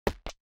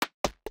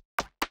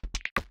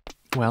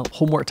Well,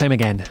 homework time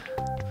again. Do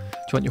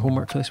you want your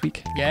homework for this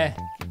week? Yeah,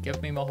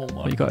 give me my homework.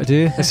 What you got to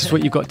do? This is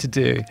what you've got to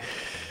do.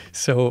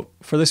 So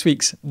for this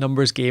week's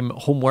numbers game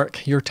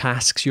homework, your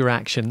tasks, your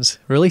actions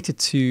related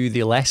to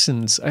the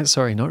lessons,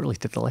 sorry, not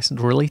related to the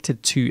lessons,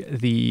 related to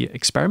the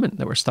experiment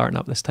that we're starting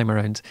up this time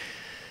around.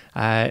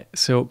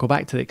 So go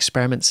back to the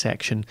experiment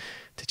section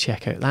to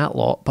check out that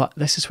lot, but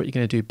this is what you're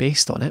going to do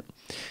based on it.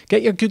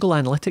 Get your Google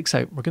Analytics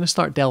out. We're going to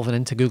start delving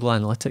into Google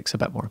Analytics a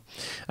bit more.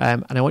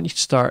 And I want you to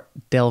start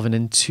delving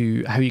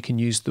into how you can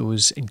use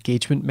those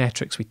engagement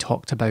metrics we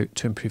talked about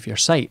to improve your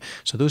site.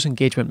 So those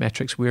engagement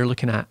metrics we're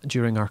looking at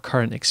during our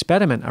current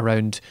experiment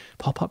around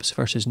pop-ups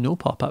versus no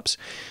pop-ups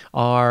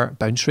are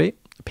bounce rate,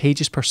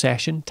 pages per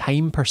session,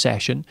 time per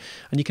session,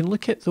 and you can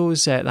look at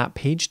those that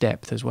page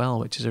depth as well,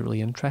 which is a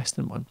really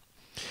interesting one.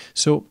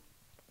 So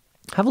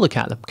have a look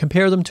at them,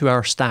 compare them to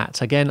our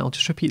stats. Again, I'll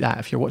just repeat that.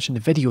 If you're watching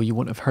the video, you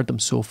won't have heard them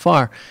so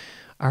far.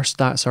 Our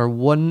stats are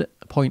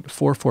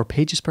 1.44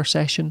 pages per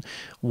session,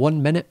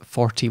 1 minute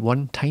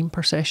 41 time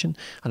per session,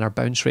 and our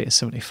bounce rate is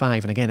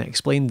 75. And again, I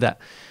explained that,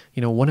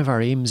 you know, one of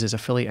our aims is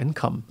affiliate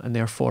income, and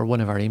therefore one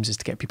of our aims is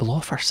to get people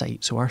off our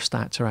site. So our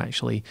stats are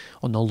actually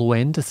on the low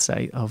end of the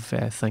site of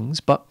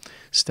things, but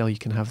still you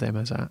can have them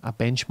as a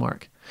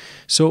benchmark.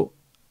 So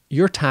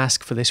your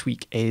task for this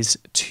week is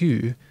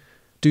to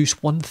do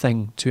one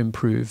thing to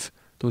improve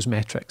those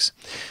metrics.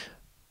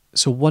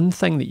 So one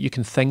thing that you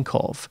can think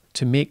of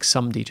to make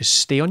somebody just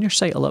stay on your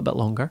site a little bit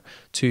longer,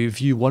 to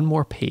view one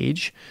more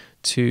page,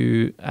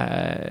 to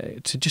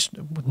just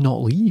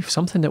not leave,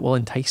 something that will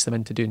entice them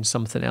into doing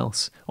something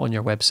else on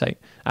your website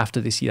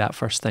after they see that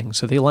first thing.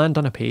 So they land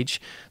on a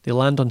page, they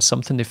land on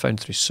something they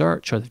found through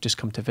search, or they've just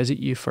come to visit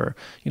you for,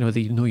 you know,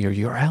 they know your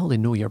URL, they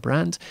know your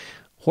brand.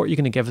 What are you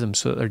going to give them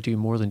so that they're doing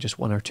more than just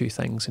one or two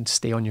things and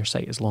stay on your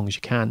site as long as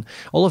you can?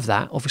 All of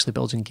that obviously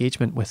builds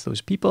engagement with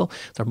those people.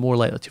 They're more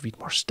likely to read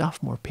more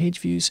stuff, more page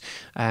views,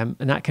 and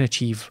that can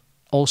achieve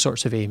all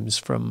sorts of aims,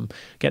 from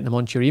getting them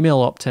onto your email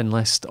opt-in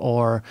list,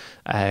 or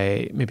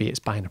maybe it's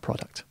buying a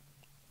product.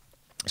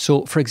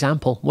 So, for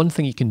example, one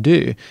thing you can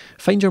do,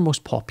 find your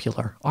most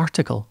popular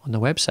article on the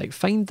website.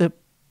 Find the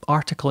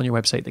article on your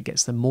website that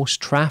gets the most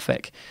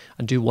traffic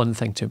and do one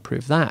thing to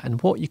improve that. And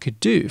what you could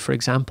do, for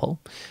example,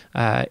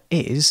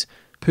 is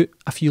put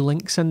a few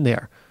links in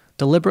there.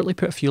 Deliberately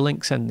put a few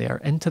links in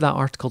there into that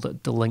article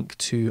that link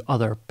to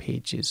other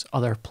pages,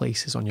 other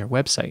places on your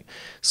website.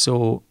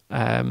 So,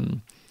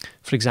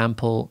 for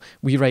example,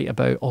 we write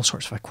about all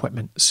sorts of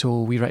equipment.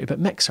 So we write about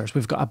mixers.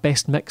 We've got a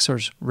best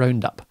mixers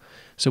roundup.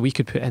 So we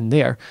could put in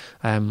there,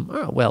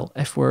 well,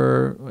 if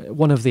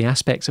one of the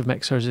aspects of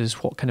mixers is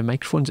what kind of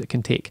microphones it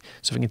can take.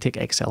 So if it can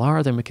take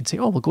XLR, then we can say,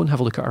 oh, we'll go and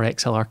have a look at our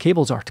XLR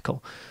cables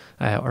article.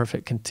 Or if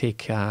it can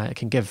take, it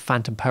can give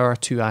phantom power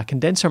to a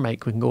condenser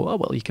mic, we can go, oh,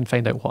 well, you can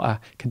find out what a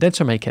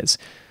condenser mic is.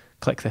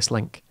 Click this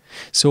link.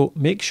 So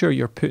make sure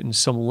you're putting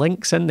some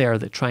links in there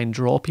that try and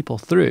draw people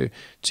through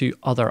to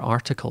other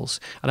articles.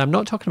 And I'm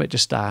not talking about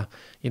just a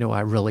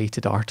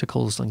related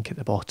articles link at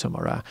the bottom,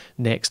 or a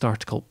next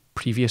article,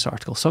 previous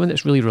article, something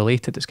that's really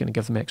related that's going to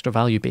give them extra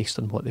value based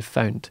on what they've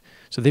found.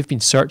 So they've been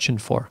searching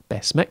for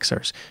best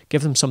mixers.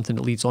 Give them something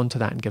that leads on to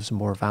that and gives them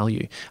more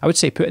value. I would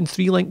say put in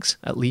 3 links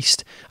at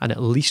least, and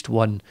at least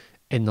 1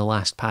 in the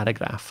last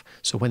paragraph.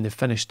 So when they've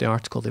finished the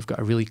article, they've got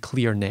a really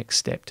clear next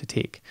step to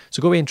take.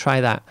 So go away and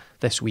try that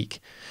this week.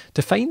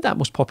 To find that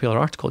most popular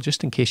article,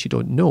 just in case you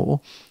don't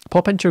know,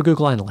 pop into your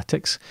Google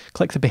Analytics,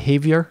 click the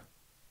behavior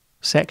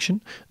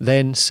section,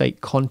 then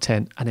site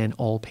content, and then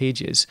all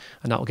pages.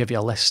 And that will give you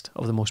a list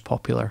of the most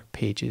popular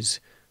pages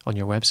on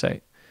your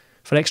website.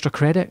 For extra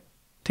credit,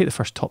 take the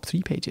first top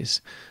 3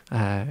 pages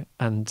and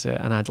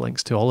add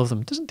links to all of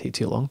them. It doesn't take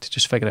too long to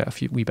just figure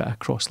out a wee bit of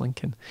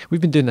cross-linking.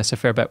 We've been doing this a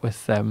fair bit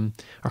with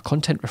our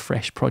content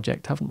refresh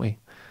project, haven't we?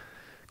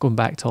 Going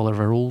back to all of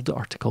our old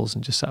articles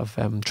and just sort of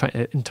trying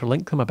to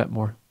interlink them a bit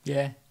more.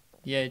 Yeah,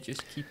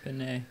 just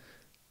keeping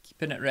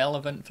it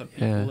relevant for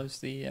people as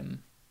they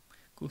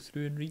go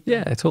through and read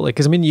them. Yeah, totally.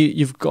 Because I mean,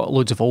 you've got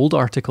loads of old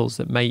articles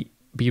that might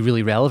be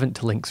really relevant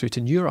to link through to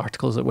newer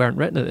articles that weren't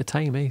written at the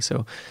time, eh?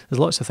 So there's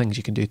lots of things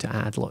you can do to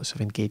add lots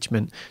of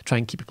engagement, try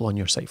and keep people on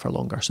your site for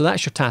longer. So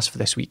that's your task for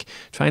this week.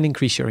 Try and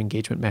increase your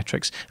engagement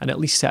metrics and at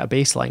least set a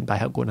baseline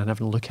by going and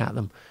having a look at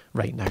them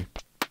right now.